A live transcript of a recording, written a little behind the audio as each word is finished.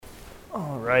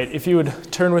All right, if you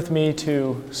would turn with me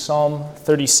to Psalm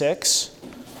 36.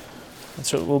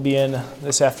 That's what we'll be in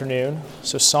this afternoon.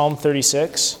 So Psalm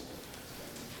 36.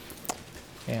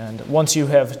 And once you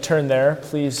have turned there,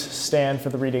 please stand for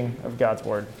the reading of God's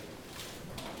Word.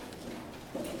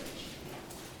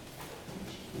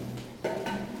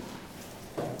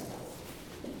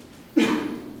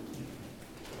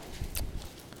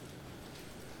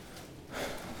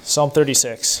 Psalm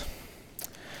 36.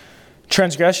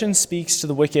 Transgression speaks to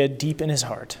the wicked deep in his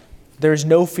heart. There is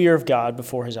no fear of God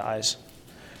before his eyes.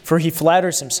 For he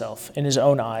flatters himself in his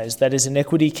own eyes that his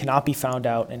iniquity cannot be found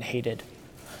out and hated.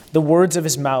 The words of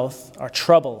his mouth are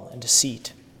trouble and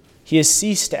deceit. He has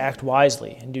ceased to act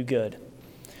wisely and do good.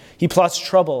 He plots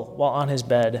trouble while on his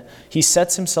bed. He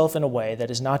sets himself in a way that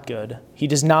is not good. He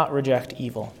does not reject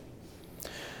evil.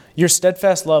 Your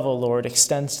steadfast love, O Lord,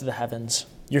 extends to the heavens,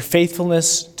 your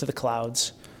faithfulness to the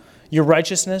clouds. Your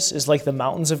righteousness is like the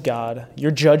mountains of God.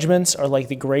 Your judgments are like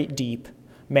the great deep.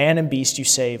 Man and beast you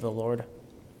save, O Lord.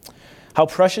 How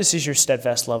precious is your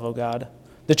steadfast love, O God.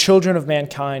 The children of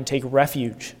mankind take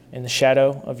refuge in the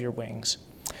shadow of your wings.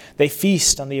 They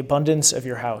feast on the abundance of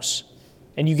your house,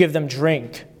 and you give them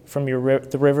drink from the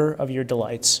river of your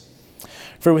delights.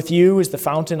 For with you is the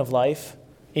fountain of life.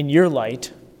 In your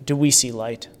light do we see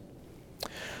light.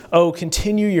 Oh,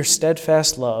 continue your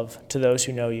steadfast love to those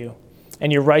who know you,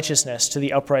 and your righteousness to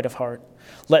the upright of heart.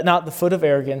 Let not the foot of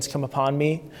arrogance come upon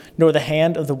me, nor the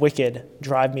hand of the wicked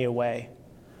drive me away.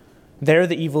 There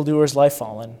the evildoers lie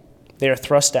fallen. They are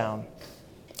thrust down,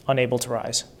 unable to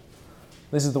rise.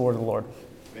 This is the word of the Lord.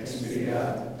 Thanks be to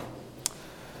God.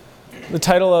 The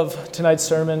title of tonight's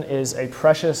sermon is A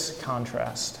Precious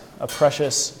Contrast. A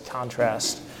Precious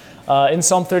Contrast. In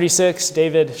Psalm 36,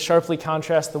 David sharply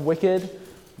contrasts the wicked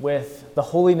with the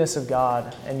holiness of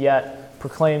God, and yet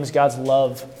proclaims God's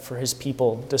love for his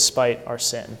people despite our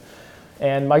sin.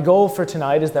 And my goal for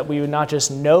tonight is that we would not just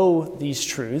know these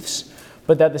truths,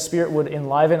 but that the Spirit would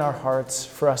enliven our hearts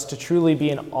for us to truly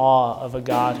be in awe of a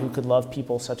God who could love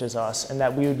people such as us, and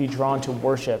that we would be drawn to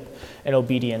worship and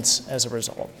obedience as a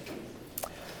result.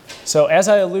 So as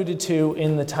I alluded to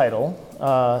in the title,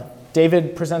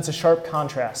 David presents a sharp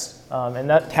contrast, and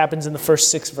that happens in the first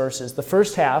 6 verses. The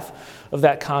first half of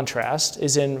that contrast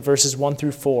is in verses 1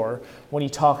 through 4, when he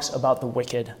talks about the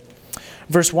wicked.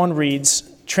 Verse 1 reads,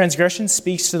 "Transgression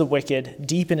speaks to the wicked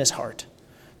deep in his heart.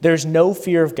 There is no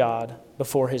fear of God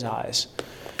before his eyes."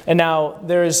 And now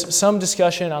there is some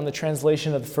discussion on the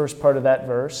translation of the first part of that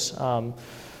verse.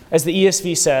 As the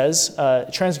ESV says,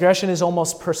 transgression is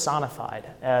almost personified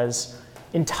as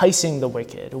enticing the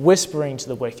wicked, whispering to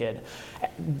the wicked,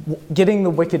 getting the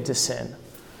wicked to sin.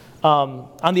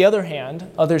 On the other hand,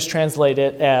 others translate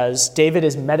it as David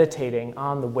is meditating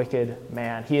on the wicked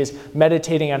man. He is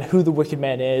meditating on who the wicked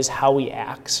man is, how he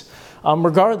acts.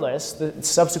 Regardless, the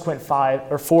subsequent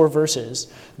 4 verses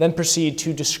then proceed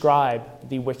to describe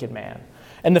the wicked man.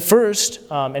 And the first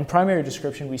and primary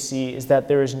description we see is that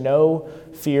there is no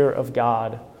fear of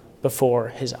God before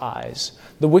his eyes.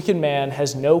 The wicked man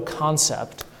has no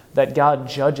concept that God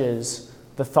judges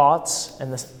the thoughts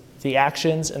and the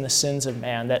actions and the sins of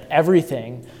man, that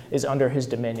everything is under his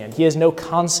dominion. He has no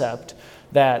concept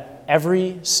that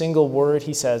every single word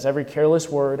he says, every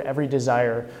careless word, every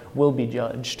desire will be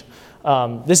judged.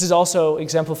 This is also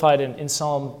exemplified in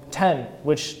Psalm 10,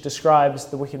 which describes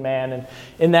the wicked man. And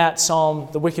in that psalm,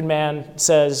 the wicked man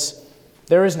says,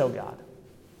 "There is no God.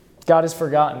 God is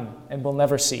forgotten and will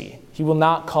never see. He will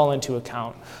not call into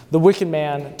account. The wicked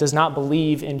man does not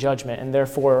believe in judgment, and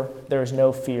therefore there is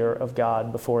no fear of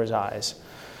God before his eyes."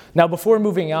 Now, before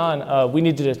moving on, we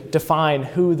need to define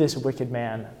who this wicked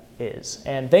man is.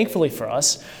 And thankfully for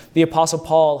us, the Apostle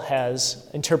Paul has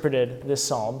interpreted this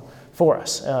psalm for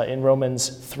us in Romans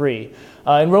 3.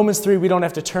 In Romans 3, we don't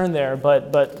have to turn there,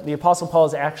 but the Apostle Paul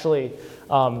is actually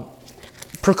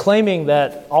proclaiming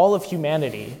that all of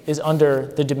humanity is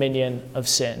under the dominion of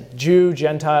sin. Jew,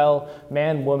 Gentile,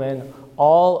 man, woman,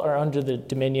 all are under the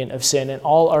dominion of sin, and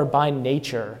all are by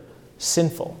nature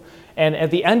sinful. And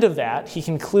at the end of that, he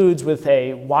concludes with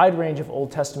a wide range of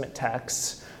Old Testament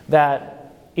texts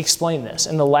that explain this.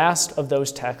 And the last of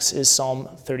those texts is Psalm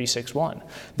 36:1.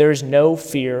 There is no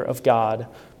fear of God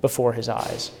before his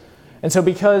eyes. And so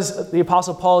because the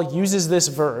Apostle Paul uses this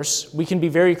verse, we can be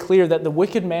very clear that the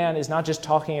wicked man is not just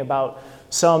talking about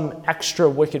some extra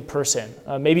wicked person,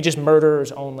 maybe just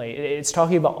murderers only. It's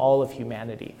talking about all of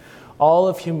humanity. All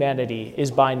of humanity is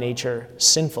by nature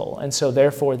sinful. And so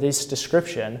therefore this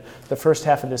description, the first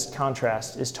half of this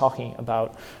contrast, is talking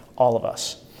about all of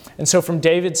us. And so from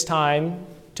David's time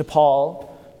to Paul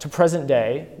to present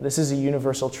day, this is a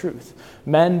universal truth.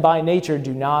 Men by nature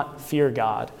do not fear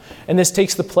God. And this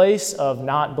takes the place of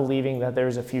not believing that there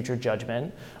is a future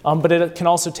judgment, but it can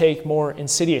also take more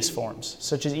insidious forms,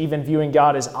 such as even viewing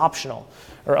God as optional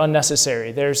or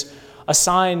unnecessary. There's a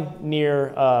sign near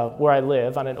where I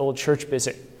live on an old church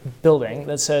building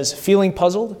that says, "Feeling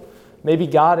puzzled? Maybe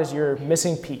God is your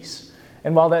missing piece."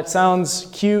 And while that sounds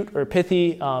cute or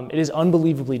pithy, it is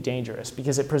unbelievably dangerous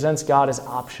because it presents God as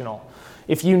optional.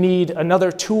 If you need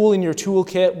another tool in your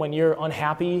toolkit when you're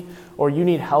unhappy or you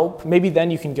need help, maybe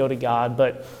then you can go to God,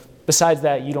 but besides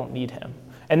that, you don't need him.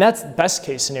 And that's best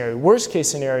case scenario. Worst case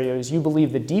scenario is you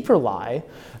believe the deeper lie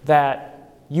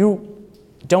that you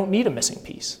don't need a missing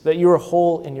piece, that you're a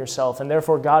whole in yourself, and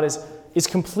therefore God is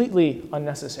completely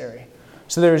unnecessary.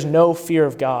 So there is no fear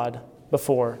of God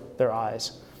before their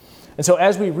eyes. And so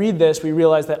as we read this, we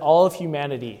realize that all of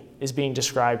humanity is being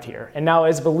described here. And now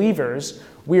as believers,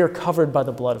 we are covered by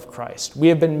the blood of Christ. We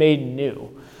have been made new.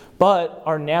 But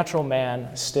our natural man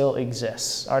still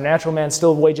exists. Our natural man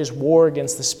still wages war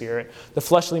against the spirit. The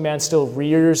fleshly man still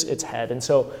rears its head. And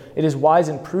so it is wise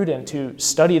and prudent to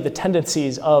study the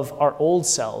tendencies of our old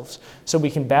selves so we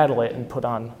can battle it and put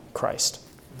on Christ.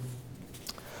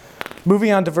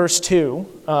 Moving on to verse 2,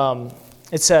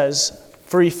 it says,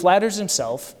 "For he flatters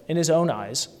himself in his own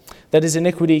eyes, that his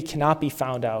iniquity cannot be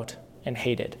found out and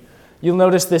hated." You'll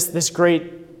notice this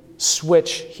great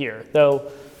switch here. Though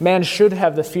man should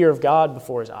have the fear of God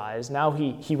before his eyes, now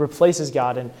he replaces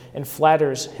God and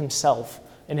flatters himself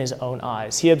in his own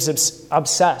eyes. He is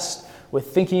obsessed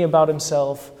with thinking about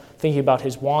himself, thinking about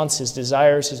his wants, his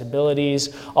desires, his abilities,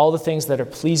 all the things that are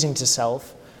pleasing to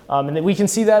self. And we can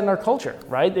see that in our culture,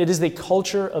 right? It is the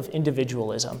culture of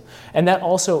individualism. And that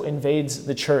also invades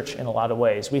the church in a lot of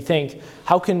ways. We think,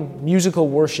 how can musical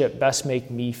worship best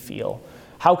make me feel?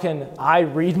 How can I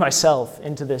read myself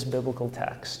into this biblical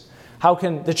text? How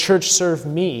can the church serve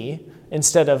me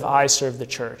instead of I serve the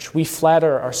church? We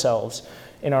flatter ourselves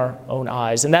in our own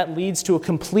eyes. And that leads to a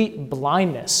complete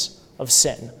blindness of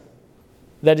sin.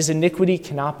 That is, iniquity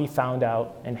cannot be found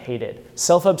out and hated.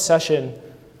 Self-obsession,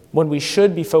 when we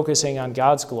should be focusing on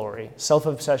God's glory,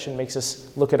 self-obsession makes us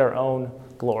look at our own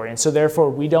glory. And so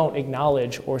therefore, we don't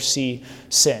acknowledge or see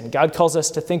sin. God calls us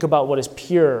to think about what is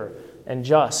pure and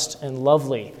just and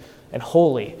lovely and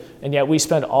holy. And yet we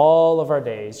spend all of our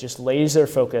days just laser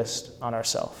focused on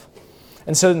ourselves.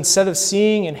 And so instead of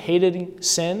seeing and hating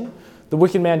sin, the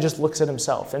wicked man just looks at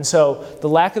himself. And so the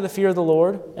lack of the fear of the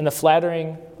Lord and the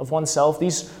flattering of oneself,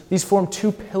 these form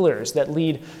two pillars that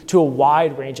lead to a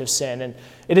wide range of sin. And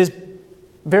it is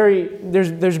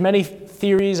there's many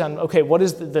theories on, okay, what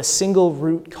is the single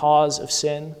root cause of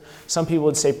sin? Some people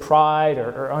would say pride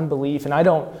or unbelief, and I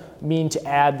don't mean to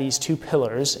add these two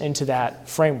pillars into that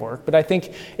framework, but I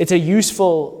think it's a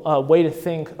useful way to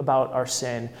think about our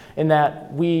sin in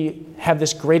that we have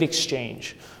this great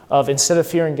exchange of instead of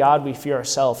fearing God, we fear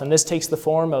ourselves. And this takes the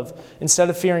form of instead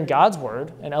of fearing God's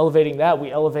word and elevating that,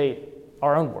 we elevate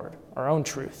our own word, our own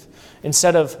truth.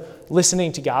 Instead of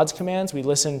listening to God's commands, we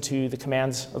listen to the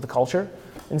commands of the culture.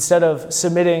 Instead of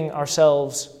submitting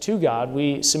ourselves to God,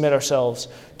 we submit ourselves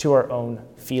to our own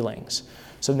feelings.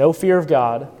 So no fear of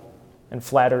God and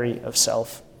flattery of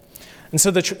self. And so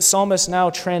the psalmist now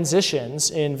transitions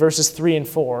in verses 3 and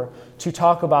 4 to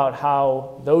talk about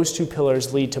how those two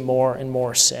pillars lead to more and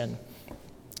more sin.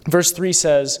 Verse 3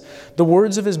 says, "The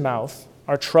words of his mouth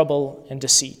are trouble and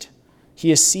deceit. He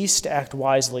has ceased to act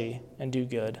wisely and do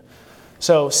good."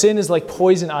 So sin is like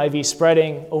poison ivy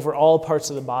spreading over all parts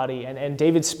of the body, and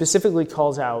David specifically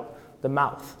calls out the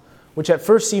mouth, which at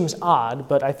first seems odd,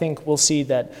 but I think we'll see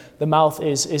that the mouth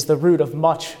is the root of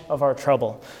much of our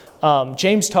trouble.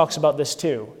 James talks about this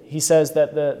too. He says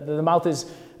that the mouth is,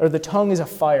 or the tongue is a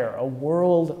fire, a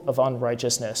world of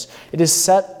unrighteousness. It is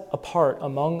set apart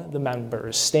among the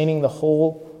members, staining the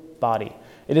whole body.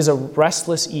 It is a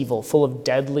restless evil full of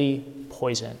deadly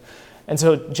poison. And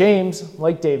so James,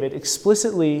 like David,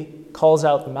 explicitly calls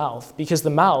out the mouth because the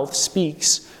mouth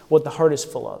speaks what the heart is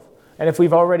full of. And if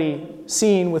we've already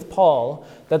seen with Paul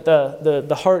that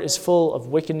the heart is full of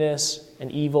wickedness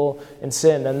and evil and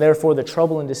sin, then therefore the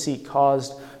trouble and deceit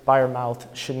caused by our mouth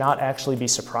should not actually be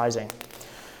surprising.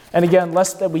 And again,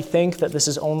 lest that we think that this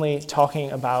is only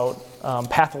talking about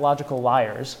pathological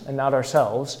liars and not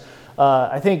ourselves,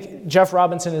 I think Jeff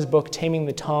Robinson, in his book, Taming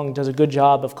the Tongue, does a good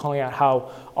job of calling out how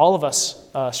all of us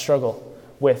struggle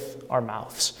with our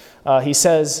mouths. He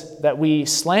says that we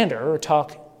slander or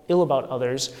talk ill about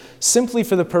others simply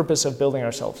for the purpose of building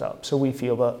ourselves up so we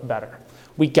feel better.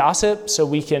 We gossip so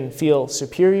we can feel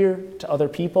superior to other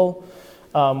people.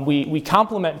 We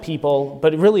compliment people,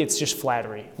 but really it's just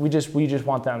flattery. We just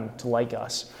want them to like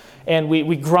us. And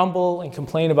we grumble and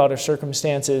complain about our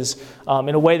circumstances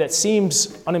in a way that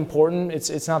seems unimportant.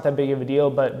 It's not that big of a deal,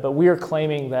 but we are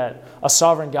claiming that a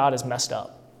sovereign God is messed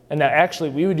up. And that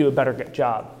actually we would do a better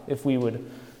job if we would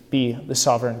be the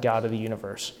sovereign God of the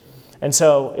universe. And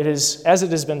so it is, as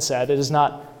it has been said, it is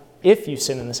not if you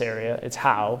sin in this area, it's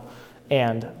how.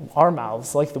 And our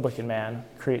mouths, like the wicked man,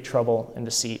 create trouble and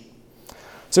deceit.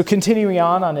 So continuing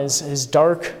on his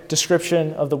dark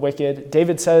description of the wicked,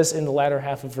 David says in the latter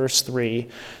half of verse 3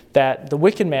 that the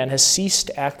wicked man has ceased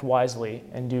to act wisely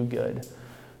and do good.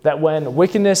 That when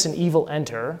wickedness and evil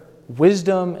enter,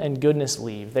 wisdom and goodness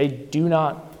leave. They do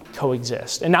not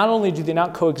coexist. And not only do they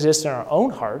not coexist in our own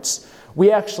hearts,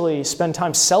 we actually spend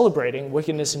time celebrating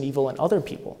wickedness and evil in other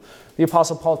people. The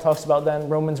Apostle Paul talks about that in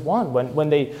Romans 1, when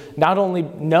they not only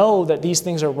know that these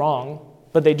things are wrong,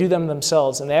 but they do them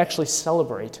themselves, and they actually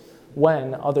celebrate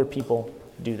when other people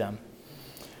do them.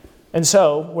 And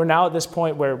so we're now at this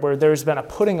point where there's been a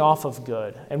putting off of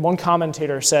good. And one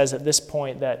commentator says at this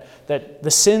point that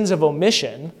the sins of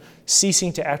omission,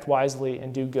 ceasing to act wisely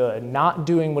and do good, not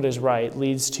doing what is right,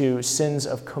 leads to sins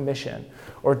of commission,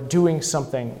 or doing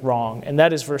something wrong. And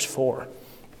that is verse 4.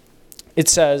 It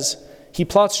says, "He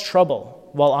plots trouble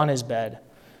while on his bed.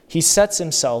 He sets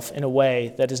himself in a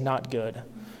way that is not good.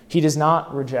 He does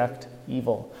not reject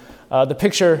evil." The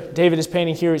picture David is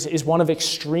painting here is one of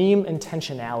extreme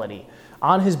intentionality.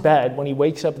 On his bed, when he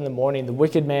wakes up in the morning, the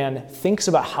wicked man thinks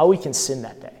about how he can sin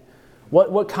that day.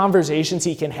 What conversations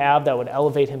he can have that would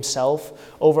elevate himself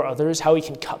over others, how he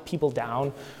can cut people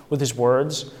down with his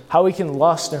words, how he can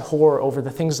lust and whore over the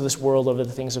things of this world, over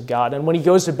the things of God. And when he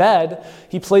goes to bed,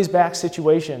 he plays back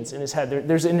situations in his head.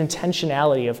 There's an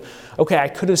intentionality of, okay, I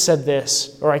could have said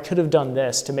this, or I could have done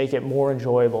this to make it more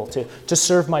enjoyable, to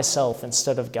serve myself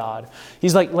instead of God.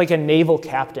 He's like a naval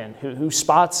captain who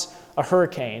spots a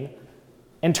hurricane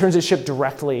and turns his ship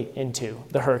directly into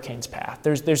the hurricane's path.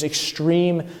 There's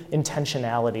extreme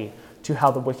intentionality to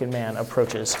how the wicked man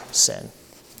approaches sin.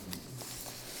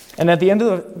 And at the end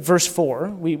of verse 4,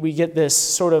 we get this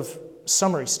sort of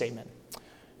summary statement.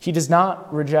 He does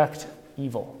not reject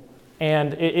evil.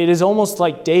 And it is almost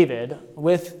like David,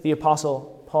 with the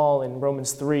Apostle Paul in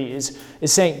Romans 3, is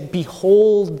saying,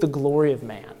 behold the glory of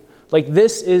man. Like,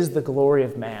 this is the glory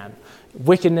of man.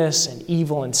 Wickedness and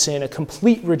evil and sin, a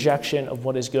complete rejection of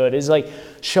what is good, is like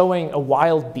showing a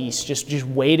wild beast just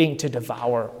waiting to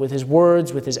devour with his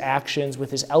words, with his actions,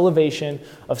 with his elevation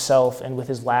of self, and with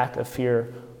his lack of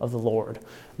fear of the Lord.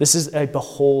 This is a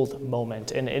behold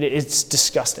moment, and it's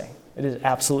disgusting. It is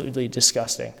absolutely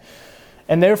disgusting.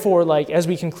 And therefore, as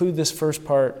we conclude this first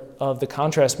part of the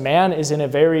contrast, man is in a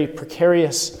very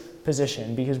precarious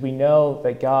position because we know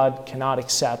that God cannot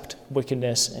accept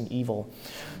wickedness and evil.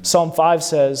 Psalm 5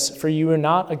 says, "For you are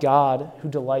not a God who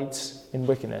delights in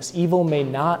wickedness. Evil may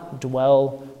not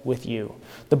dwell with you.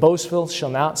 The boastful shall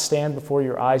not stand before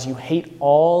your eyes. You hate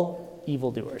all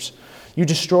evildoers. You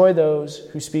destroy those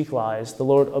who speak lies. The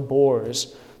Lord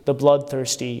abhors the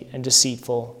bloodthirsty and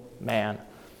deceitful man."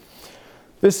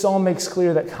 This psalm makes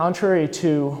clear that contrary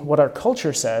to what our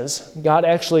culture says, God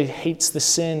actually hates the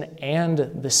sin and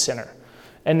the sinner.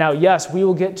 And now, yes, we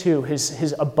will get to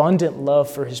his abundant love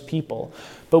for his people,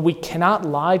 but we cannot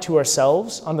lie to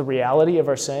ourselves on the reality of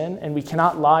our sin, and we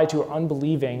cannot lie to our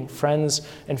unbelieving friends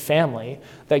and family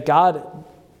that God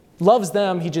loves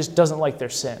them, he just doesn't like their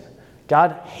sin.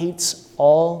 God hates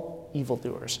all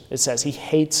evildoers. It says he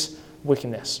hates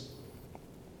wickedness.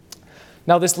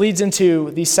 Now, this leads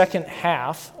into the second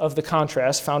half of the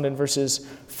contrast found in verses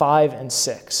 5 and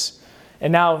 6.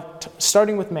 And now,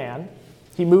 starting with man,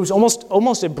 he moves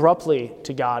almost abruptly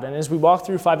to God. And as we walk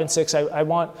through 5 and 6, I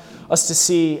want us to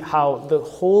see how the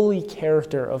holy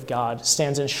character of God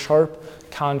stands in sharp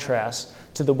contrast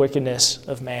to the wickedness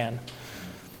of man.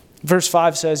 Verse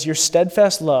 5 says, "Your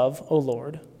steadfast love, O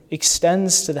Lord,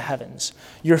 extends to the heavens,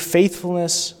 your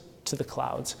faithfulness to the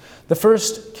clouds." The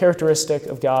first characteristic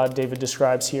of God David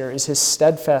describes here is his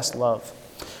steadfast love.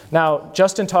 Now,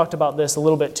 Justin talked about this a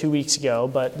little bit 2 weeks ago,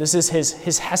 but this is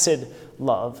his hesed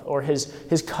love, or his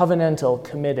covenantal,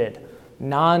 committed,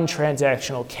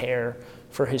 non-transactional care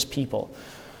for his people.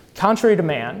 Contrary to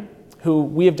man, who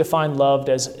we have defined love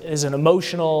as an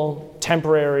emotional,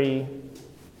 temporary,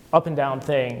 up and down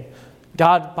thing,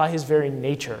 God, by his very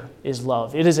nature, is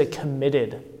love. It is a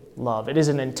committed love. It is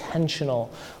an intentional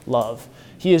love.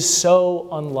 He is so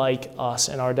unlike us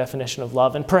in our definition of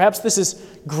love. And perhaps this is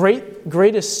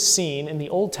greatest seen in the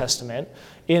Old Testament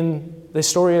in the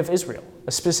story of Israel,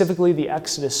 specifically the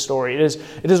Exodus story.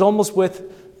 It is almost with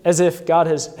God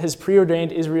has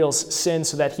preordained Israel's sin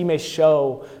so that he may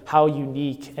show how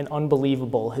unique and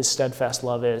unbelievable his steadfast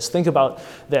love is. Think about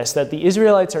this, that the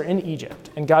Israelites are in Egypt,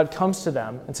 and God comes to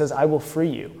them and says, I will free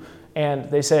you. And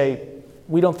they say,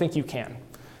 we don't think you can.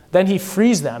 Then he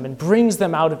frees them and brings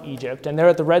them out of Egypt, and they're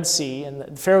at the Red Sea,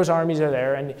 and Pharaoh's armies are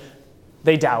there, and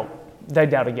they doubt. They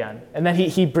doubt again. And then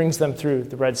he brings them through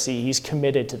the Red Sea. He's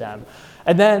committed to them.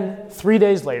 And then 3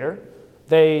 days later,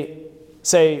 they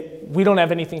say, we don't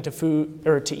have anything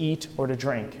to eat or to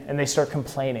drink. And they start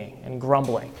complaining and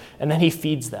grumbling. And then he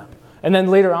feeds them. And then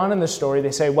later on in the story,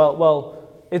 they say, well,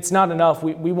 it's not enough.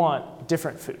 We want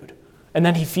different food. And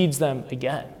then he feeds them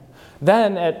again.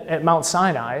 Then at Mount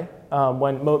Sinai,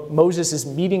 when Moses is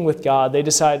meeting with God, they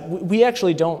decide, we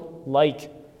actually don't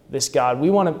like this God. We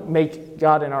want to make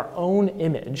God in our own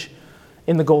image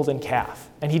in the golden calf.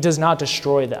 And he does not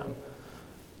destroy them.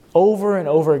 Over and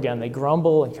over again, they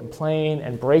grumble and complain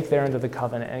and break their end of the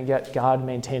covenant, and yet God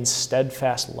maintains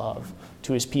steadfast love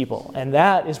to his people. And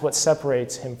that is what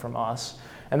separates him from us.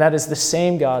 And that is the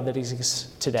same God that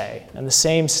exists today. And the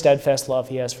same steadfast love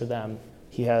he has for them,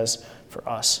 he has for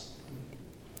us.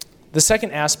 The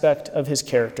second aspect of his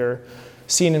character,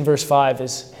 seen in verse 5,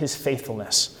 is his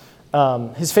faithfulness.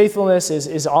 His faithfulness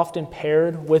is often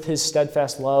paired with his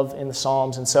steadfast love in the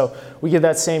Psalms, and so we get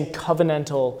that same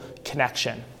covenantal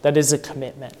connection. That is a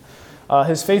commitment.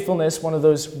 His faithfulness, one of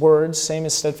those words, same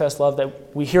as steadfast love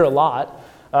that we hear a lot,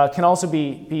 can also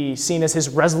be seen as his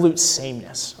resolute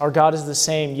sameness. Our God is the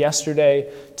same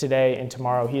yesterday, today, and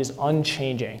tomorrow. He is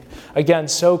unchanging. Again,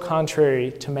 so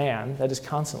contrary to man that is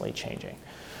constantly changing.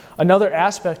 Another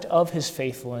aspect of his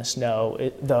faithfulness,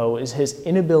 though, is his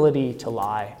inability to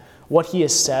lie. What he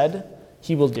has said,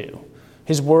 he will do.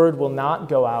 His word will not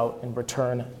go out and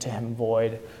return to him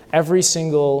void. Every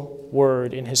single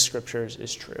word in his scriptures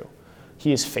is true.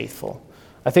 He is faithful.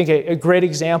 I think a great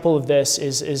example of this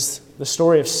is the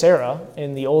story of Sarah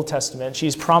in the Old Testament.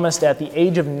 She's promised at the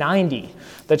age of 90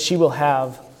 that she will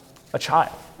have a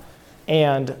child.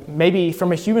 And maybe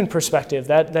from a human perspective,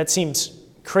 that seems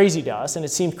crazy to us, and it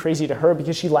seemed crazy to her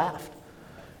because she laughed.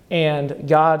 And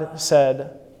God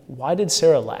said, why did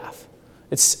Sarah laugh?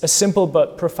 It's a simple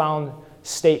but profound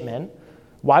statement.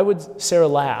 Why would Sarah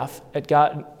laugh at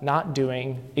God not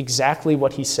doing exactly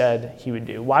what he said he would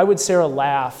do? Why would Sarah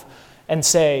laugh and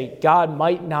say, God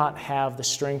might not have the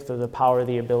strength or the power or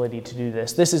the ability to do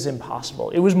this? This is impossible.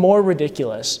 It was more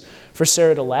ridiculous for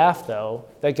Sarah to laugh, though,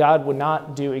 that God would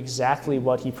not do exactly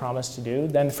what he promised to do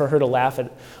than for her to laugh at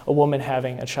a woman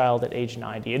having a child at age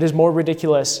 90. It is more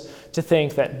ridiculous to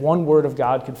think that one word of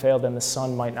God could fail, then the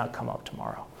sun might not come up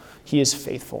tomorrow. He is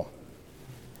faithful.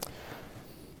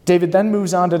 David then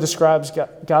moves on to describe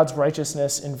God's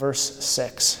righteousness in verse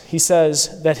 6. He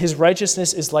says that his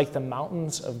righteousness is like the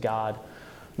mountains of God.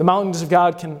 The mountains of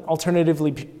God can alternatively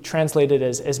be translated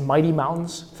as mighty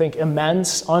mountains. Think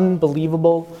immense,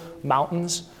 unbelievable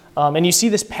mountains. And you see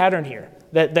this pattern here,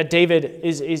 that David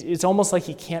it's almost like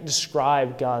he can't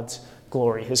describe God's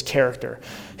glory, his character.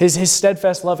 His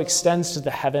steadfast love extends to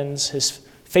the heavens, his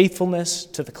faithfulness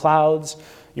to the clouds.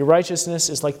 Your righteousness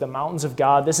is like the mountains of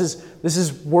God. This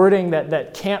is wording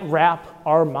that can't wrap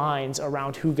our minds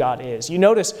around who God is. You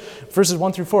notice verses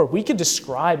 1 through 4, we could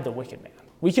describe the wicked man.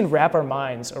 We can wrap our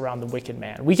minds around the wicked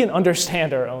man. We can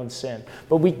understand our own sin,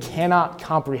 but we cannot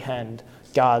comprehend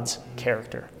God's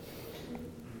character.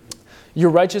 Your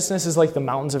righteousness is like the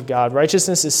mountains of God.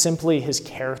 Righteousness is simply his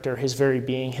character, his very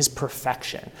being, his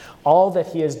perfection. All that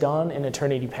he has done in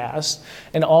eternity past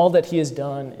and all that he has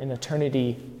done in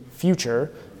eternity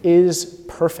future is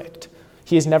perfect.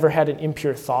 He has never had an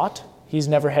impure thought. He's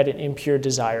never had an impure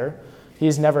desire. He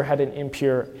has never had an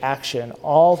impure action.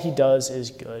 All he does is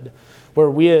good. Where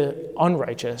we are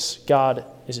unrighteous, God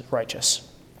is righteous.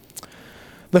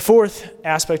 The fourth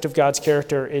aspect of God's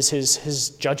character is his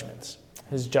judgments,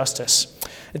 his justice.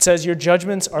 It says, your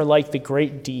judgments are like the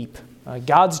great deep.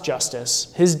 God's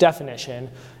justice, his definition,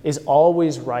 is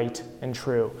always right and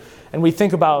true. And we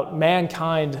think about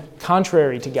mankind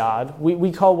contrary to God. We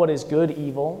call what is good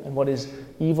evil and what is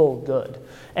evil good.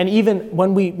 And even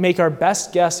when we make our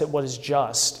best guess at what is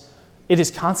just, it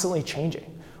is constantly changing.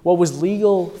 What was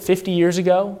legal 50 years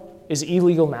ago is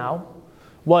illegal now.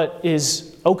 What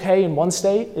is okay in one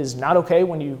state is not okay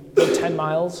when you go 10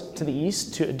 miles to the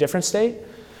east to a different state.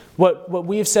 What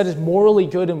we have said is morally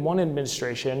good in one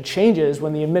administration changes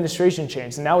when the administration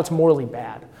changes, and now it's morally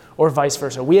bad. or vice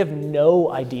versa. We have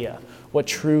no idea what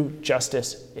true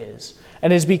justice is.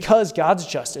 And it's because God's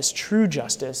justice, true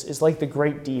justice, is like the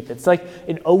great deep. It's like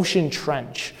an ocean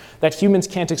trench that humans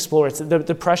can't explore.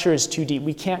 The pressure is too deep.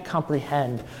 We can't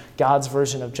comprehend God's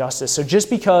version of justice. So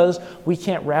just because we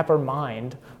can't wrap our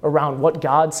mind around what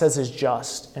God says is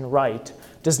just and right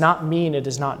does not mean it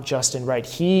is not just and right.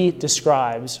 He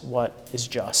describes what is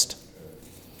just.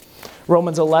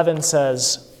 Romans 11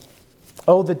 says,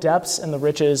 "Oh, the depths and the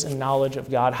riches and knowledge of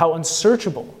God, how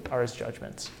unsearchable are his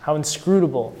judgments, how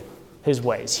inscrutable his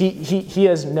ways." He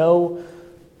has no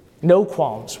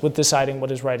qualms with deciding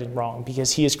what is right and wrong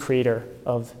because he is creator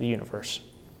of the universe.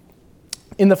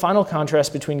 In the final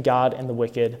contrast between God and the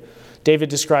wicked, David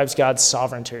describes God's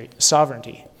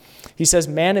sovereignty. He says,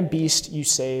 "Man and beast you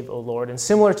save, O Lord." And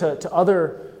similar to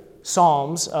other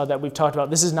Psalms that we've talked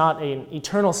about, this is not an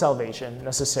eternal salvation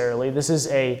necessarily. This is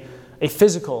a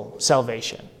physical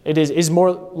salvation. It is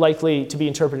more likely to be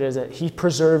interpreted as that he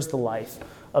preserves the life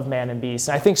of man and beast.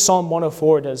 And I think Psalm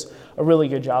 104 does a really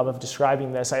good job of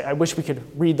describing this. I wish we could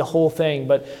read the whole thing,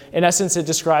 but in essence it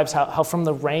describes how from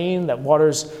the rain that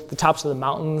waters the tops of the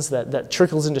mountains, that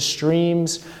trickles into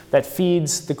streams, that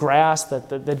feeds the grass that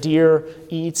the deer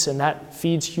eats, and that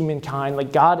feeds humankind.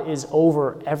 Like God is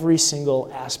over every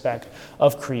single aspect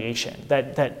of creation.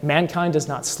 That mankind does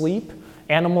not sleep,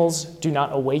 animals do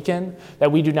not awaken,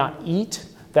 that we do not eat,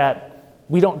 that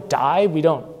we don't die, we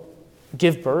don't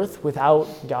give birth without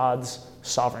God's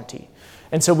sovereignty.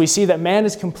 And so we see that man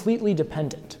is completely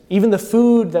dependent. Even the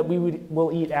food that we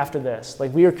will eat after this,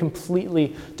 like we are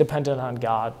completely dependent on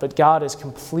God, but God is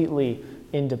completely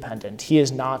independent. He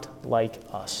is not like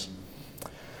us.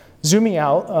 Zooming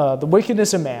out, the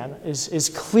wickedness of man is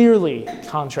clearly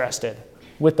contrasted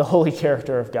with the holy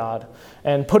character of God.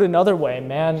 And put another way,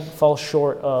 man falls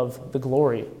short of the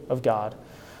glory of God.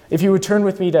 If you would turn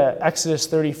with me to Exodus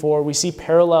 34, we see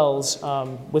parallels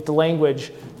with the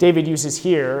language David uses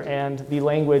here and the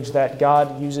language that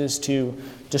God uses to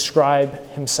describe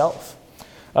himself.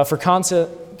 For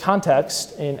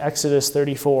context, in Exodus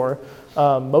 34,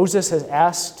 Moses has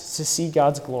asked to see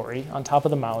God's glory on top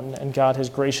of the mountain, and God has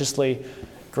graciously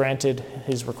granted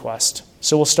his request.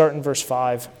 So we'll start in verse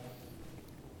 5.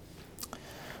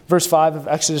 Verse 5 of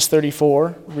Exodus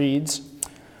 34 reads,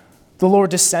 "The Lord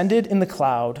descended in the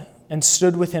cloud and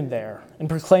stood with him there and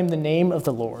proclaimed the name of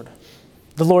the Lord.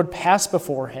 The Lord passed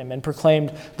before him and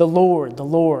proclaimed, the Lord,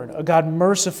 a God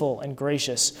merciful and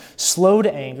gracious, slow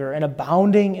to anger and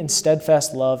abounding in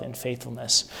steadfast love and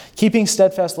faithfulness, keeping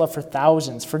steadfast love for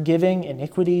thousands, forgiving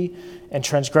iniquity and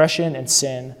transgression and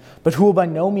sin, but who will by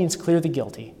no means clear the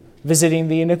guilty, visiting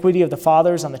the iniquity of the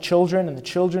fathers on the children and the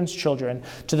children's children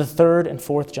to the third and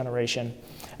fourth generation."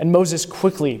 And Moses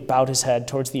quickly bowed his head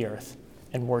towards the earth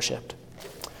and worshipped.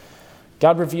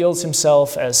 God reveals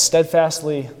himself as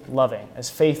steadfastly loving, as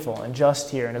faithful and just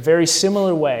here in a very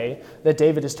similar way that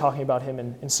David is talking about him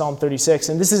in Psalm 36.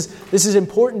 And this is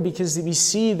important because we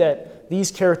see that these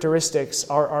characteristics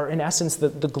are in essence the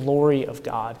glory of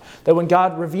God. That when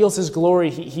God reveals his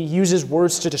glory, he uses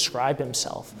words to describe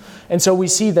himself. And so we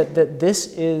see that this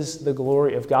is the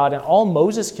glory of God. And all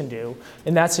Moses can do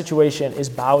in that situation is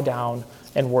bow down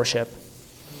and worship.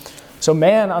 So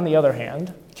man, on the other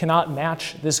hand, cannot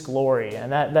match this glory.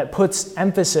 And that puts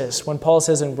emphasis when Paul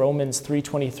says in Romans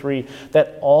 3:23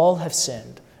 that all have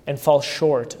sinned and fall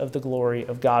short of the glory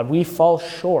of God. We fall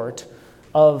short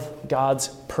of God's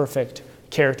perfect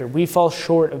character. We fall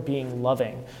short of being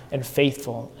loving and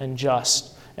faithful and just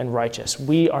and righteous.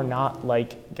 We are not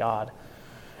like God.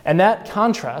 And that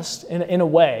contrast, in a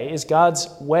way, is God's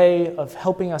way of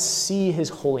helping us see his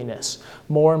holiness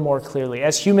more and more clearly.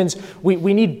 As humans, we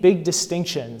need big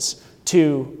distinctions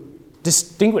to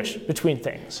distinguish between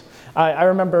things. I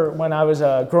remember when I was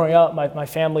growing up, my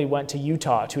family went to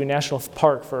Utah to a national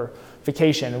park for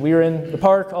vacation. And we were in the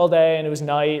park all day, and it was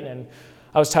night, and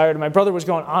I was tired. And my brother was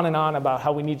going on and on about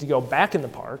how we need to go back in the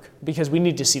park because we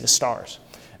need to see the stars.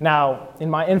 Now, in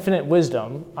my infinite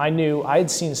wisdom, I knew I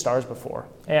had seen stars before,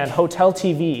 and hotel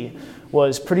TV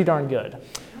was pretty darn good.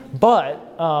 But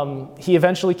he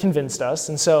eventually convinced us,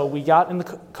 and so we got in the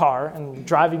car and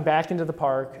driving back into the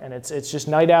park, and it's just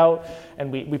night out,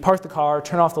 and we park the car,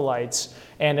 turn off the lights,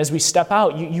 and as we step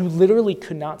out, you literally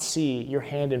could not see your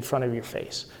hand in front of your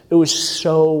face. It was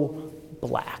so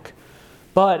black.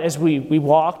 But as we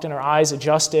walked and our eyes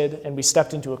adjusted and we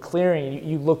stepped into a clearing,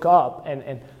 you look up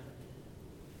and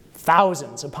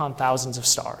thousands upon thousands of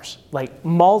stars, like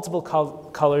multiple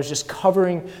colors just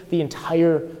covering the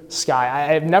entire sky.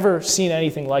 I have never seen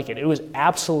anything like it. It was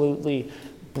absolutely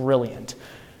brilliant.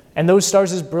 And those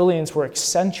stars' brilliance were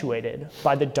accentuated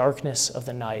by the darkness of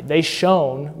the night. They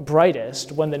shone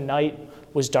brightest when the night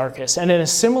was darkest. And in a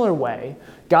similar way,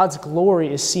 God's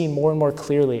glory is seen more and more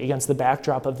clearly against the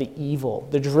backdrop of the evil,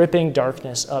 the dripping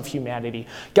darkness of humanity.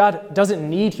 God doesn't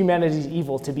need humanity's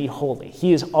evil to be holy.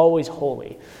 He is always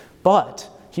holy. But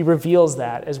he reveals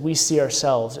that as we see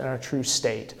ourselves in our true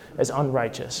state as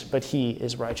unrighteous, but he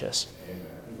is righteous.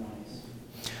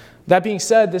 That being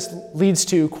said, this leads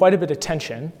to quite a bit of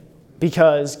tension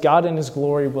because God in his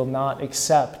glory will not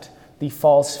accept the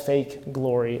false, fake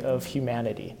glory of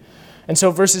humanity. And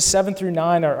so verses 7 through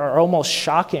 9 are almost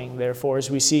shocking, therefore, as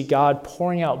we see God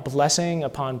pouring out blessing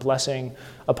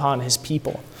upon his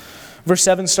people. Verse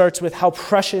 7 starts with, "How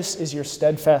precious is your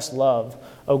steadfast love,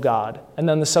 O God." And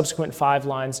then the subsequent 5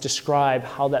 lines describe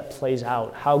how that plays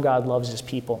out, how God loves his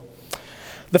people.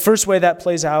 The first way that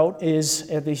plays out is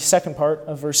the second part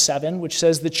of verse 7, which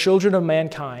says, "The children of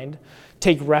mankind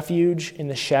take refuge in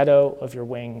the shadow of your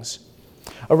wings."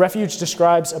 A refuge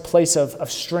describes a place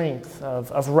of strength,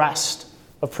 of rest,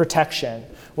 of protection.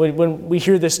 When we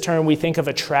hear this term, we think of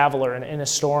a traveler in a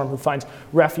storm who finds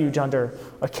refuge under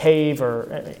a cave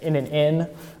or in an inn.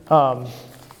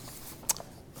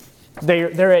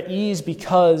 They're at ease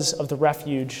because of the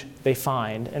refuge they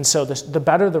find. And so the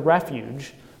better the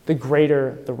refuge, the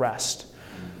greater the rest.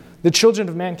 The children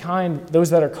of mankind,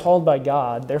 those that are called by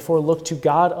God, therefore look to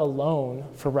God alone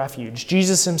for refuge.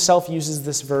 Jesus himself uses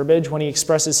this verbiage when he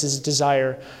expresses his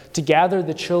desire to gather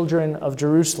the children of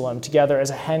Jerusalem together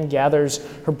as a hen gathers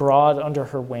her brood under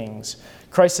her wings.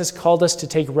 Christ has called us to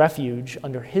take refuge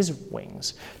under his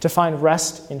wings, to find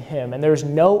rest in him, and there is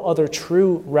no other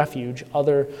true refuge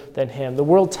other than him. The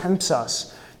world tempts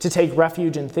us to take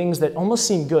refuge in things that almost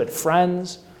seem good: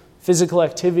 friends, physical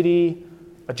activity,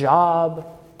 a job,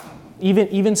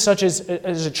 even such as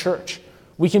a church.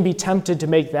 We can be tempted to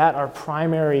make that our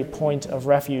primary point of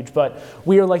refuge, but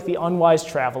we are like the unwise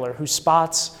traveler who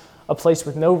spots a place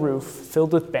with no roof,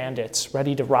 filled with bandits,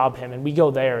 ready to rob him, and we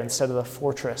go there instead of the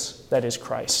fortress that is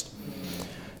Christ.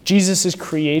 Jesus is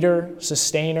creator,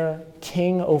 sustainer,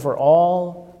 king over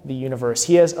all the universe.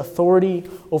 He has authority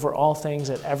over all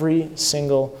things at every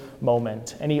single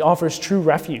moment, and he offers true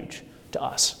refuge to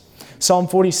us. Psalm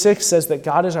 46 says that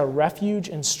God is our refuge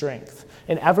and strength,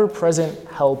 an ever-present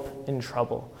help in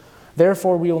trouble.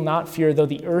 Therefore we will not fear though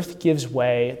the earth gives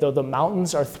way, though the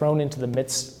mountains are thrown into the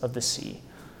midst of the sea.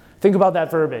 Think about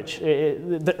that verbiage.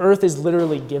 The earth is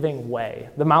literally giving way.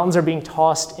 The mountains are being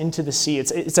tossed into the sea.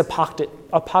 It's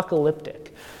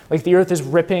apocalyptic. Like the earth is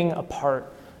ripping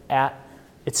apart at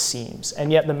its seams.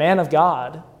 And yet the man of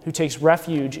God who takes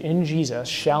refuge in Jesus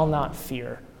shall not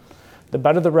fear. The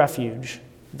better the refuge,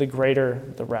 the greater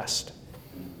the rest.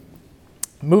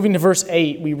 Moving to verse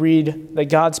 8, we read that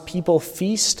God's people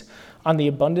feast on the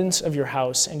abundance of your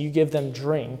house, and you give them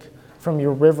drink from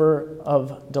your river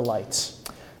of delights.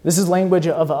 This is language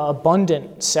of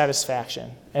abundant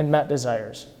satisfaction and met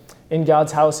desires. In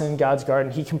God's house and in God's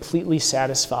garden, he completely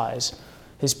satisfies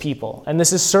his people. And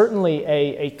this is certainly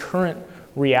a current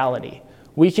reality.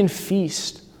 We can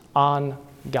feast on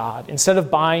God. Instead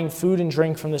of buying food and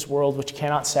drink from this world which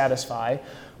cannot satisfy,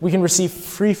 we can receive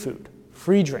free food,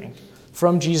 free drink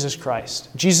from Jesus Christ.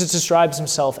 Jesus describes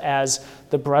himself as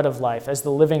the bread of life, as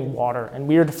the living water, and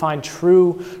we are to find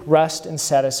true rest and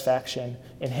satisfaction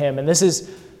in him. And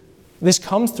this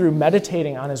comes through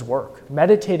meditating on his work,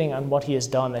 meditating on what he has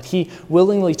done, that he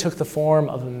willingly took the form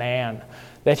of a man,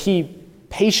 that he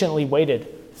patiently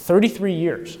waited 33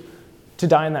 years to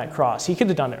die on that cross. He could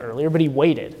have done it earlier, but he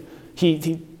waited.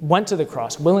 He went to the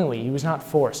cross willingly. He was not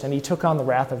forced, and he took on the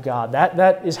wrath of God.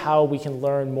 That is how we can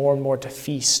learn more and more to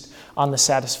feast on the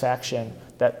satisfaction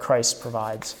that Christ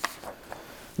provides.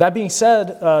 That being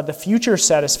said, the future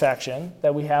satisfaction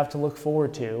that we have to look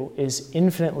forward to is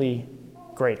infinitely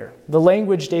greater. The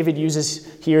language David uses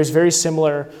here is very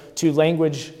similar to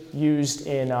language used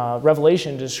in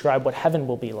Revelation to describe what heaven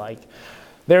will be like.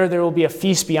 There will be a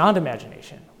feast beyond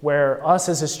imagination, where us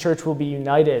as his church will be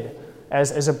united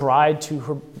as a bride to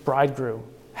her bridegroom,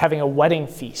 having a wedding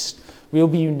feast. We will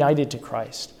be united to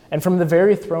Christ. And from the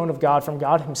very throne of God, from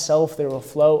God himself, there will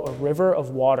flow a river of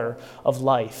water of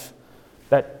life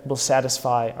that will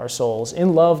satisfy our souls.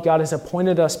 In love, God has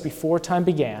appointed us before time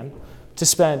began to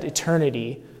spend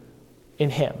eternity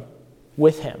in him,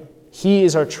 with him. He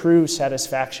is our true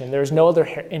satisfaction. There is no other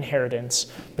inheritance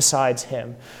besides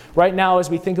him. Right now, as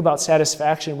we think about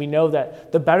satisfaction, we know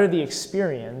that the better the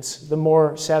experience, the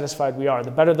more satisfied we are.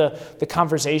 The better the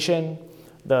conversation,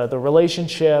 the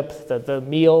relationship, the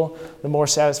meal, the more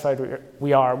satisfied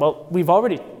we are. Well, we've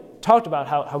already talked about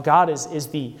how God is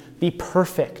the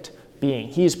perfect being.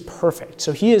 He is perfect.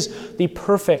 So he is the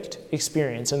perfect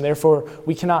experience, and therefore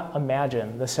we cannot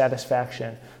imagine the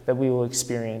satisfaction that we will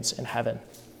experience in heaven.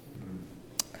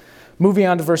 Moving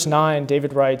on to verse 9,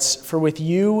 David writes, "For with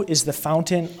you is the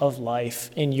fountain of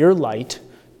life. In your light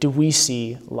do we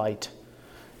see light."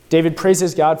 David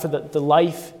praises God for the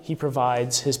life he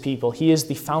provides his people. He is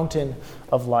the fountain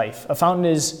of life. A fountain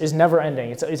is never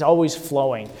ending. It's always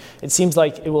flowing. It seems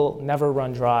like it will never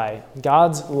run dry.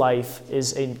 God's life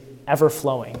is an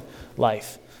ever-flowing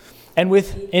life. And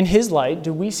in his light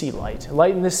do we see light.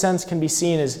 Light in this sense can be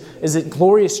seen as a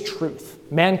glorious truth.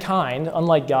 Mankind,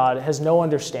 unlike God, has no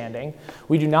understanding.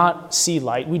 We do not see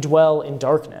light. We dwell in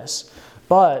darkness.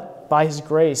 But by his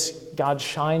grace, God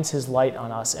shines his light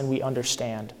on us and we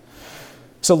understand.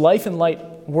 So life and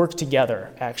light work together,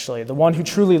 actually. The one who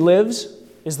truly lives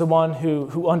is the one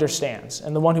who understands.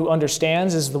 And the one who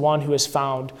understands is the one who has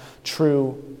found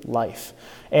true life.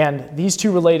 And these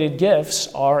two related gifts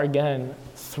are, again,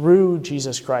 through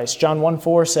Jesus Christ. John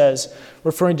 1:4 says,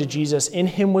 referring to Jesus, "In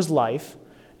him was life,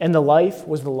 and the life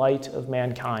was the light of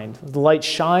mankind. The light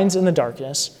shines in the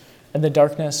darkness, and the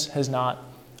darkness has not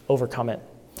overcome it."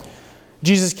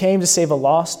 Jesus came to save a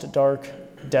lost, dark,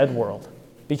 dead world.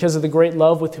 Because of the great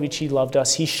love with which he loved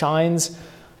us, he shines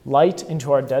light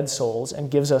into our dead souls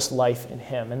and gives us life in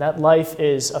him. And that life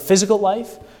is a physical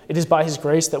life. It is by his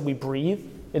grace that we breathe.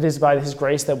 It is by his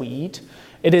grace that we eat.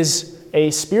 It is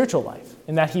a spiritual life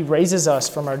in that he raises us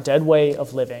from our dead way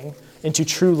of living into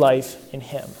true life in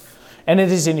him. And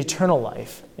it is an eternal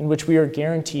life in which we are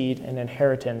guaranteed an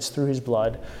inheritance through his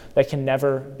blood that can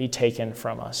never be taken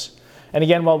from us. And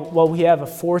again, while we have a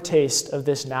foretaste of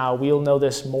this now, we will know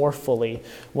this more fully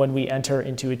when we enter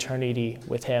into eternity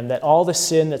with him, that all the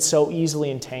sin that so easily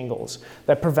entangles,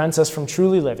 that prevents us from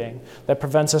truly living, that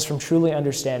prevents us from truly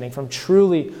understanding, from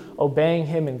truly obeying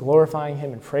him and glorifying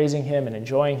him and praising him and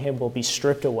enjoying him will be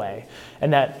stripped away,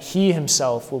 and that he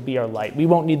himself will be our light. We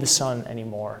won't need the sun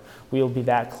anymore. We will be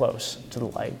that close to the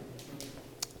light.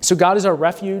 So God is our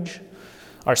refuge,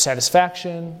 our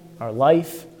satisfaction, our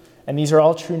life. And these are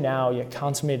all true now, yet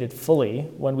consummated fully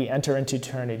when we enter into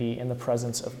eternity in the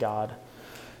presence of God.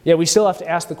 Yet we still have to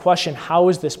ask the question, how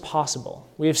is this possible?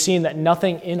 We have seen that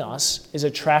nothing in us is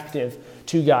attractive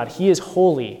to God. He is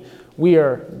holy. We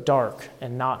are dark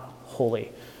and not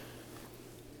holy.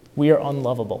 We are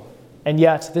unlovable. And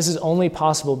yet this is only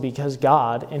possible because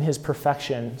God, in his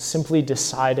perfection, simply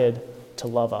decided to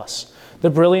love us. The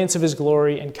brilliance of his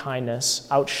glory and kindness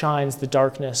outshines the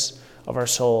darkness of our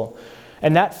soul.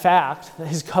 And that fact, that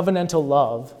his covenantal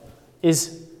love,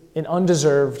 is an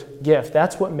undeserved gift.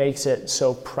 That's what makes it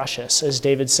so precious, as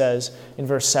David says in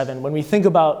verse 7. When we think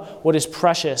about what is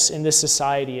precious in this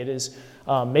society, it is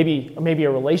maybe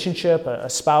a relationship, a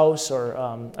spouse, or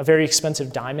a very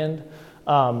expensive diamond.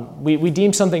 We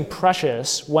deem something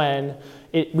precious when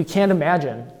we can't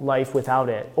imagine life without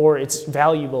it, or its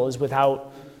valuable is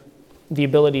without the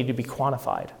ability to be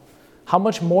quantified. How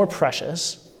much more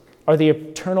precious are the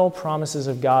eternal promises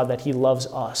of God that he loves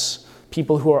us,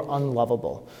 people who are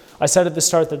unlovable. I said at the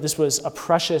start that this was a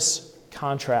precious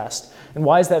contrast. And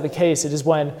why is that the case? It is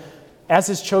when, as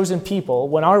his chosen people,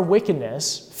 when our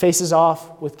wickedness faces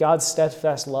off with God's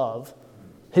steadfast love,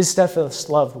 his steadfast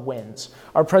love wins.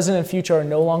 Our present and future are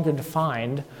no longer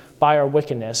defined by our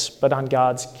wickedness, but on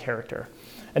God's character.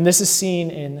 And this is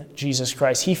seen in Jesus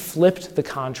Christ. He flipped the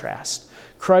contrast.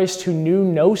 Christ, who knew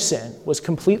no sin, was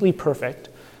completely perfect,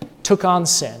 took on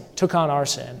sin, took on our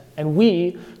sin, and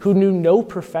we, who knew no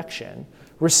perfection,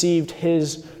 received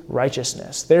his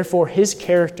righteousness. Therefore, his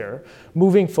character,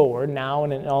 moving forward, now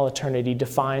and in all eternity,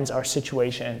 defines our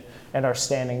situation and our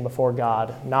standing before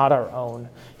God, not our own.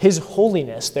 His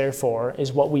holiness, therefore,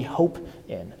 is what we hope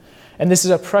in. And this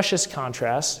is a precious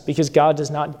contrast because God does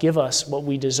not give us what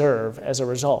we deserve as a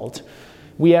result.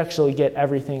 We actually get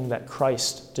everything that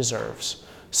Christ deserves.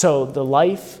 So the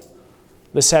life,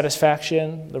 the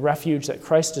satisfaction, the refuge that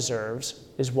Christ deserves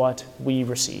is what we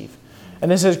receive. And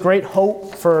this is great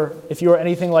hope for if you are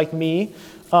anything like me,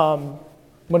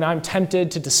 when I'm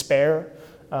tempted to despair,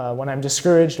 when I'm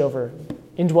discouraged over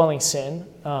indwelling sin,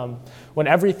 when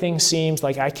everything seems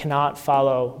like I cannot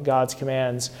follow God's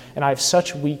commands and I have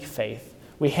such weak faith.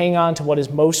 We hang on to what is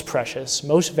most precious,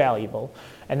 most valuable,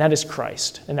 and that is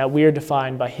Christ, and that we are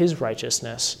defined by his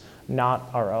righteousness, not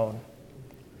our own.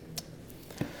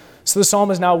 So the psalm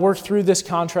has now worked through this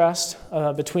contrast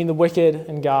between the wicked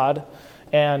and God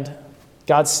and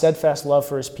God's steadfast love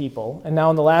for his people. And now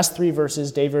in the last 3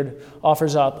 verses, David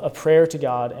offers up a prayer to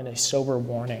God and a sober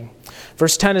warning.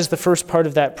 Verse 10 is the first part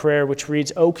of that prayer, which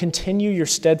reads, "Oh, continue your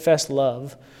steadfast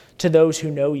love to those who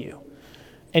know you,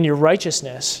 and your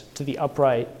righteousness to the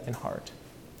upright in heart."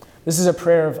 This is a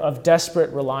prayer of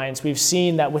desperate reliance. We've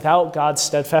seen that without God's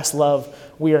steadfast love,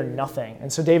 we are nothing.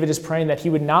 And so David is praying that he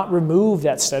would not remove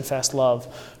that steadfast love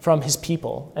from his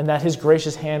people and that his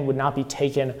gracious hand would not be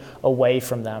taken away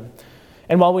from them.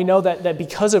 And while we know that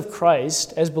because of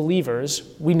Christ, as believers,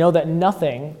 we know that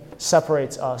nothing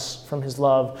separates us from his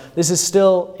love, this is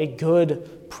still a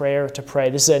good prayer to pray.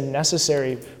 This is a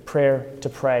necessary prayer to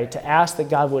pray, to ask that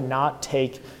God would not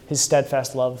take his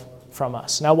steadfast love from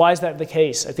us. Now, why is that the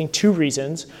case? I think two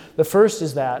reasons. The first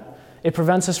is that it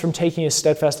prevents us from taking his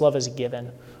steadfast love as a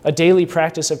given. A daily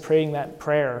practice of praying that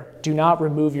prayer, do not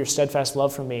remove your steadfast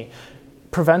love from me,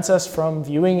 prevents us from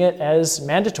viewing it as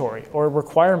mandatory or a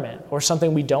requirement or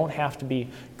something we don't have to be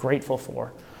grateful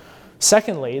for.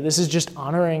 Secondly, this is just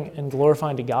honoring and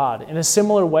glorifying to God in a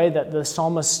similar way that the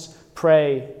psalmists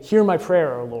pray, hear my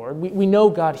prayer, O Lord. We know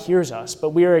God hears us, but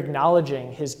we are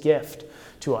acknowledging his gift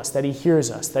to us, that he hears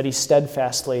us, that he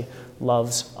steadfastly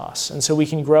loves us. And so we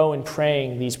can grow in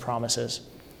praying these promises.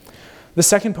 The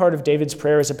second part of David's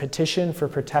prayer is a petition for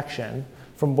protection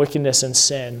from wickedness and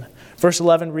sin. Verse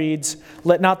 11 reads,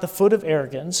 "Let not the foot of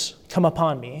arrogance come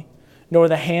upon me, nor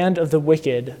the hand of the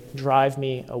wicked drive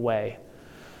me away."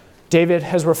 David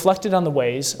has reflected on the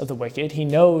ways of the wicked. He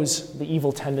knows the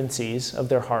evil tendencies of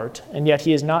their heart, and yet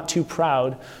he is not too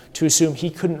proud to assume he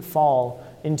couldn't fall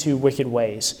into wicked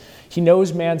ways. He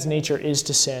knows man's nature is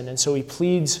to sin, and so he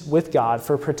pleads with God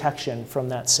for protection from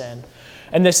that sin.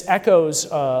 And this echoes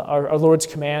our Lord's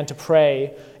command to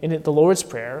pray in the Lord's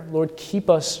Prayer, Lord, keep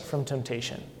us from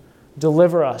temptation.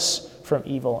 Deliver us from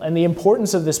evil. And the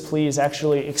importance of this plea is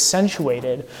actually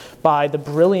accentuated by the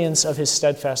brilliance of his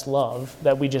steadfast love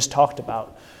that we just talked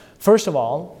about. First of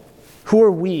all, who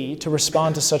are we to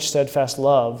respond to such steadfast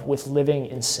love with living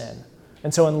in sin?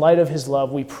 And so in light of his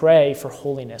love, we pray for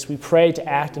holiness. We pray to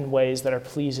act in ways that are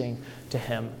pleasing to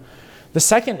him. The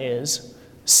second is,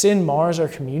 sin mars our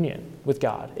communion with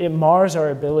God. It mars our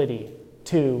ability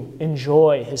to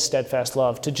enjoy his steadfast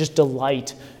love, to just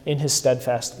delight in his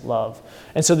steadfast love.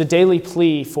 And so the daily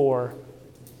plea for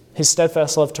his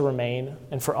steadfast love to remain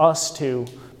and for us to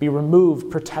be removed,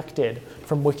 protected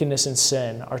from wickedness and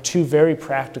sin are two very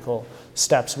practical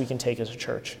steps we can take as a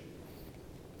church.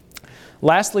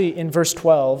 Lastly, in verse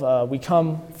 12, we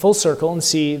come full circle and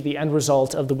see the end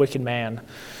result of the wicked man.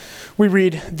 We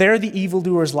read, "There the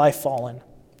evildoers lie fallen.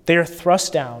 They are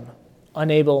thrust down,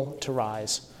 unable to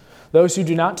rise. Those who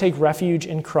do not take refuge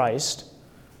in Christ,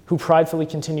 who pridefully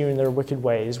continue in their wicked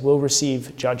ways, will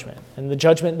receive judgment." And the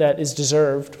judgment that is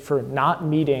deserved for not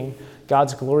meeting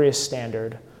God's glorious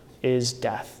standard is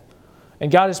death.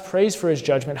 And God is praised for his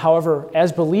judgment. However,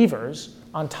 as believers,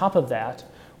 on top of that,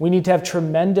 we need to have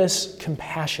tremendous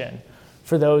compassion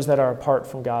for those that are apart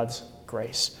from God's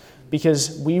grace,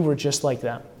 because we were just like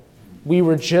them. We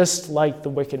were just like the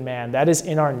wicked man. That is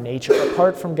in our nature.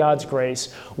 Apart from God's grace,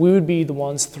 we would be the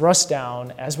ones thrust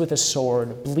down as with a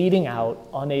sword, bleeding out,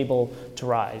 unable to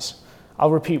rise.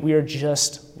 I'll repeat, we are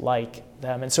just like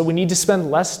them. And so we need to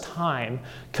spend less time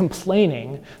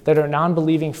complaining that our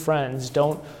non-believing friends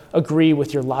don't agree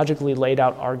with your logically laid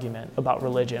out argument about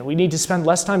religion. We need to spend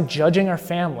less time judging our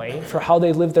family for how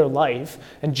they live their life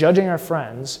and judging our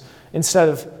friends instead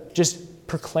of just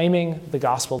proclaiming the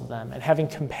gospel to them and having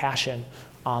compassion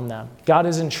on them. God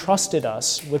has entrusted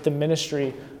us with the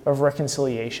ministry of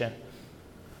reconciliation.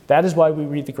 That is why we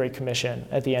read the Great Commission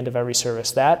at the end of every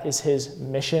service. That is his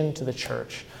mission to the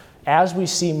church. As we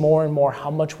see more and more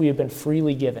how much we have been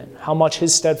freely given, how much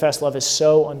his steadfast love is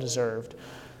so undeserved,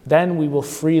 then we will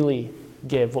freely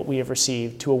give what we have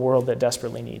received to a world that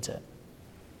desperately needs it.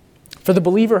 For the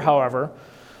believer, however,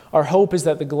 our hope is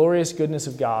that the glorious goodness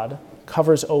of God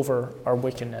covers over our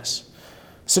wickedness.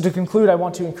 So to conclude, I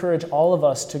want to encourage all of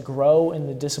us to grow in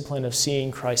the discipline of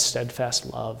seeing Christ's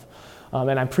steadfast love.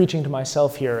 And I'm preaching to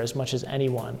myself here as much as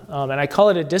anyone. And I call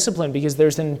it a discipline because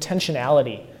there's an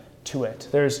intentionality to it.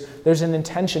 There's an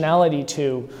intentionality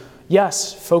to,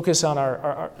 yes, focus on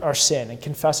our sin and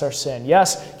confess our sin.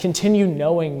 Yes, continue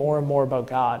knowing more and more about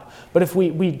God. But if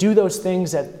we do those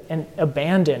things and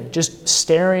abandon just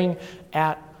staring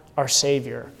at our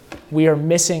Savior, we are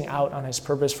missing out on his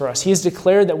purpose for us. He has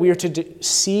declared that we are to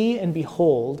see and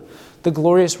behold the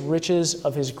glorious riches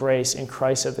of his grace in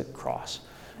Christ at the cross.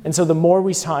 And so the more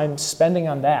we time spending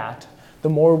on that, the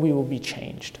more we will be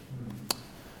changed.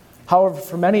 However,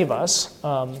 for many of us,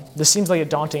 this seems like a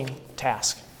daunting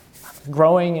task.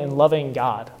 Growing and loving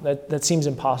God, that seems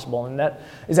impossible, and that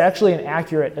is actually an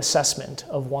accurate assessment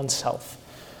of oneself.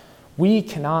 We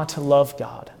cannot love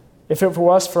God. If it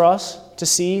were for us to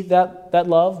see that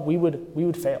love, we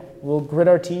would fail. We'll grit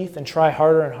our teeth and try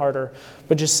harder and harder,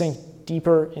 but just sink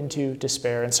deeper into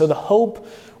despair. And so the hope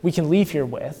we can leave here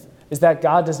with is that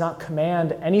God does not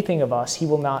command anything of us he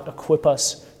will not equip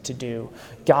us to do.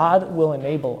 God will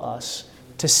enable us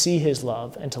to see his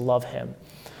love and to love him.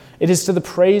 It is to the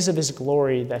praise of his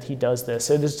glory that he does this.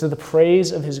 It is to the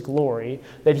praise of his glory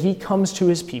that he comes to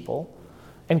his people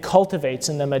and cultivates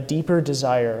in them a deeper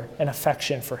desire and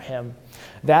affection for him.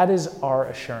 That is our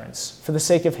assurance. For the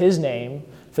sake of his name,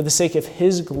 for the sake of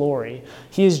his glory,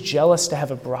 he is jealous to have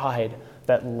a bride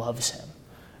that loves him.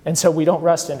 And so we don't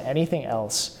rest in anything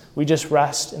else. We just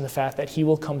rest in the fact that he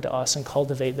will come to us and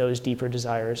cultivate those deeper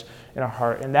desires in our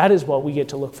heart. And that is what we get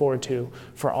to look forward to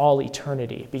for all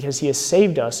eternity, because he has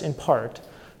saved us in part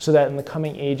so that in the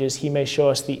coming ages he may show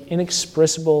us the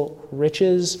inexpressible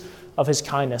riches of his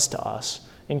kindness to us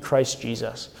in Christ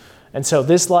Jesus. And so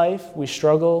this life, we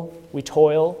struggle, we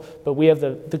toil, but we have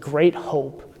the great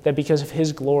hope that because of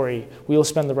his glory, we will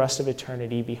spend the rest of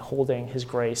eternity beholding his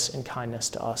grace and kindness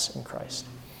to us in Christ.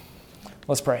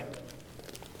 Let's pray.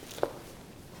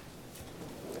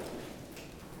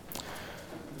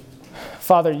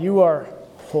 Father, you are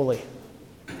holy,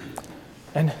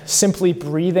 and simply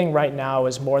breathing right now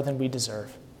is more than we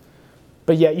deserve.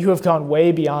 But yet you have gone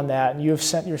way beyond that, and you have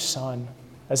sent your Son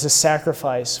as a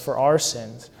sacrifice for our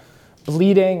sins,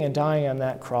 bleeding and dying on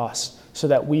that cross so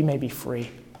that we may be free.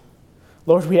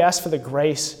 Lord, we ask for the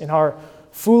grace in our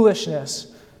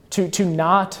foolishness to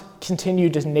not continue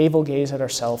to navel gaze at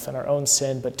ourselves and our own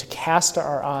sin, but to cast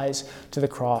our eyes to the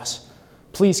cross.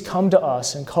 Please come to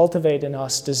us and cultivate in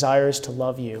us desires to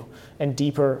love you and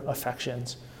deeper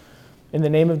affections. In the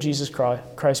name of Jesus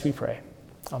Christ we pray.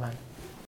 Amen.